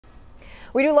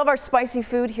We do love our spicy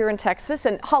food here in Texas,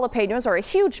 and jalapeños are a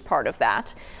huge part of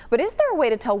that. But is there a way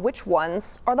to tell which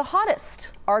ones are the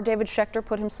hottest? Our David Schechter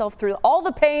put himself through all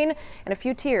the pain and a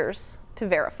few tears to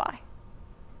verify.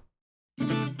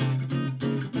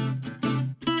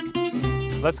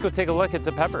 Let's go take a look at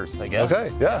the peppers, I guess.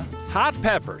 Okay, yeah. Hot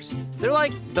peppers. They're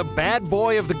like the bad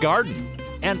boy of the garden.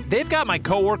 And they've got my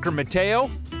coworker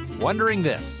Mateo wondering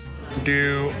this.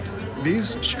 Do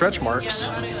these stretch marks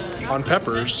on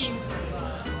peppers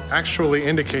actually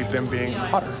indicate them being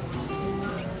hotter?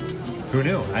 Who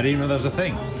knew? I didn't even know that was a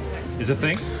thing. Is it a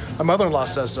thing? My mother-in-law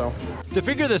says so. To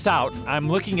figure this out, I'm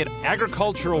looking at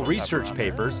agricultural research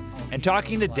papers and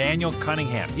talking to Daniel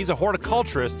Cunningham. He's a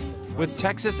horticulturist with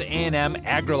Texas A&M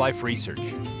AgriLife Research.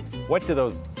 What do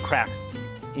those cracks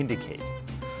indicate?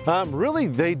 Really,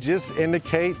 they just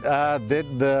indicate that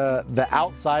the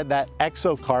outside, that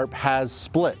exocarp, has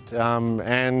split.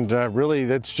 Really,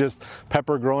 that's just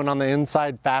pepper growing on the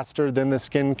inside faster than the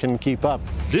skin can keep up.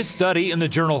 This study in the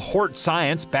journal Hort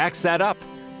Science backs that up.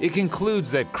 It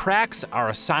concludes that cracks are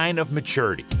a sign of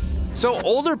maturity. So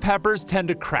older peppers tend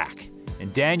to crack.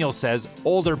 And Daniel says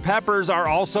older peppers are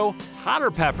also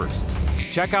hotter peppers.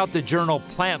 Check out the journal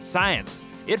Plant Science.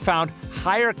 It found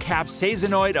higher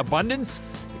capsaicinoid abundance,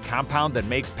 the compound that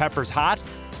makes peppers hot,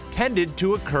 tended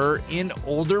to occur in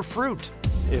older fruit.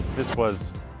 If this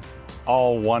was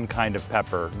all one kind of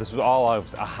pepper, this was all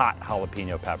of a hot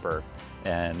jalapeno pepper,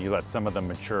 and you let some of them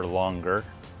mature longer,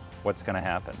 what's going to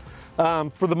happen?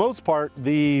 For the most part,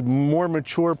 the more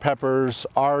mature peppers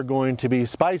are going to be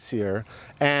spicier,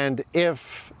 and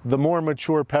if the more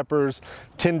mature peppers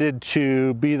tended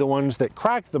to be the ones that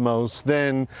crack the most,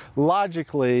 then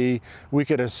logically we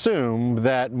could assume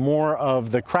that more of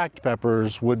the cracked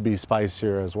peppers would be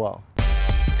spicier as well.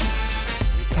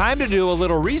 Time to do a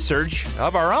little research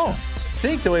of our own. I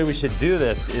think the way we should do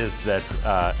this is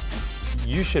that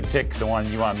you should pick the one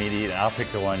you want me to eat, and I'll pick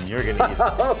the one you're going to eat.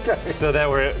 Okay. So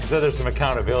there's some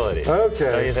accountability.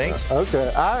 Okay. Don't you think?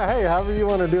 Okay. Hey, however you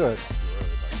want to do it.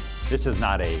 This is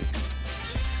not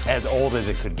as old as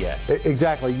it could get.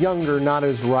 Exactly. Younger, not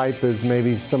as ripe as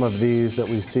maybe some of these that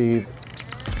we see.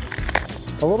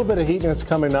 A little bit of heatness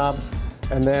coming up,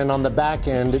 and then on the back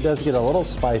end, it does get a little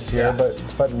spicier, Yeah.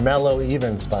 but mellow,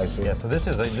 even spicy. Yeah. So this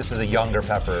is a younger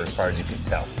pepper, as far as you can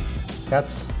tell.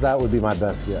 That would be my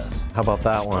best guess. How about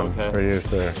that one for you,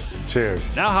 sir? Cheers.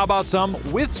 Now how about some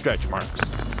with stretch marks?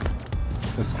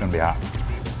 This is going to be hot.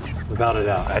 Without a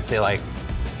doubt. I'd say like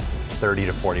 30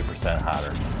 to 40%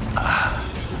 hotter.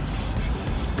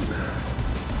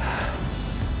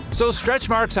 So stretch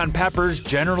marks on peppers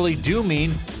generally do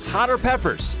mean hotter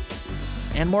peppers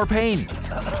and more pain.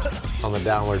 On the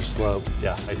downward slope.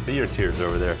 Yeah, I see your tears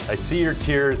over there. I see your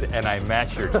tears and I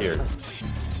match your tears.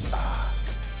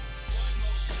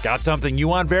 Got something you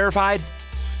want verified?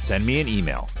 Send me an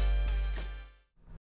email.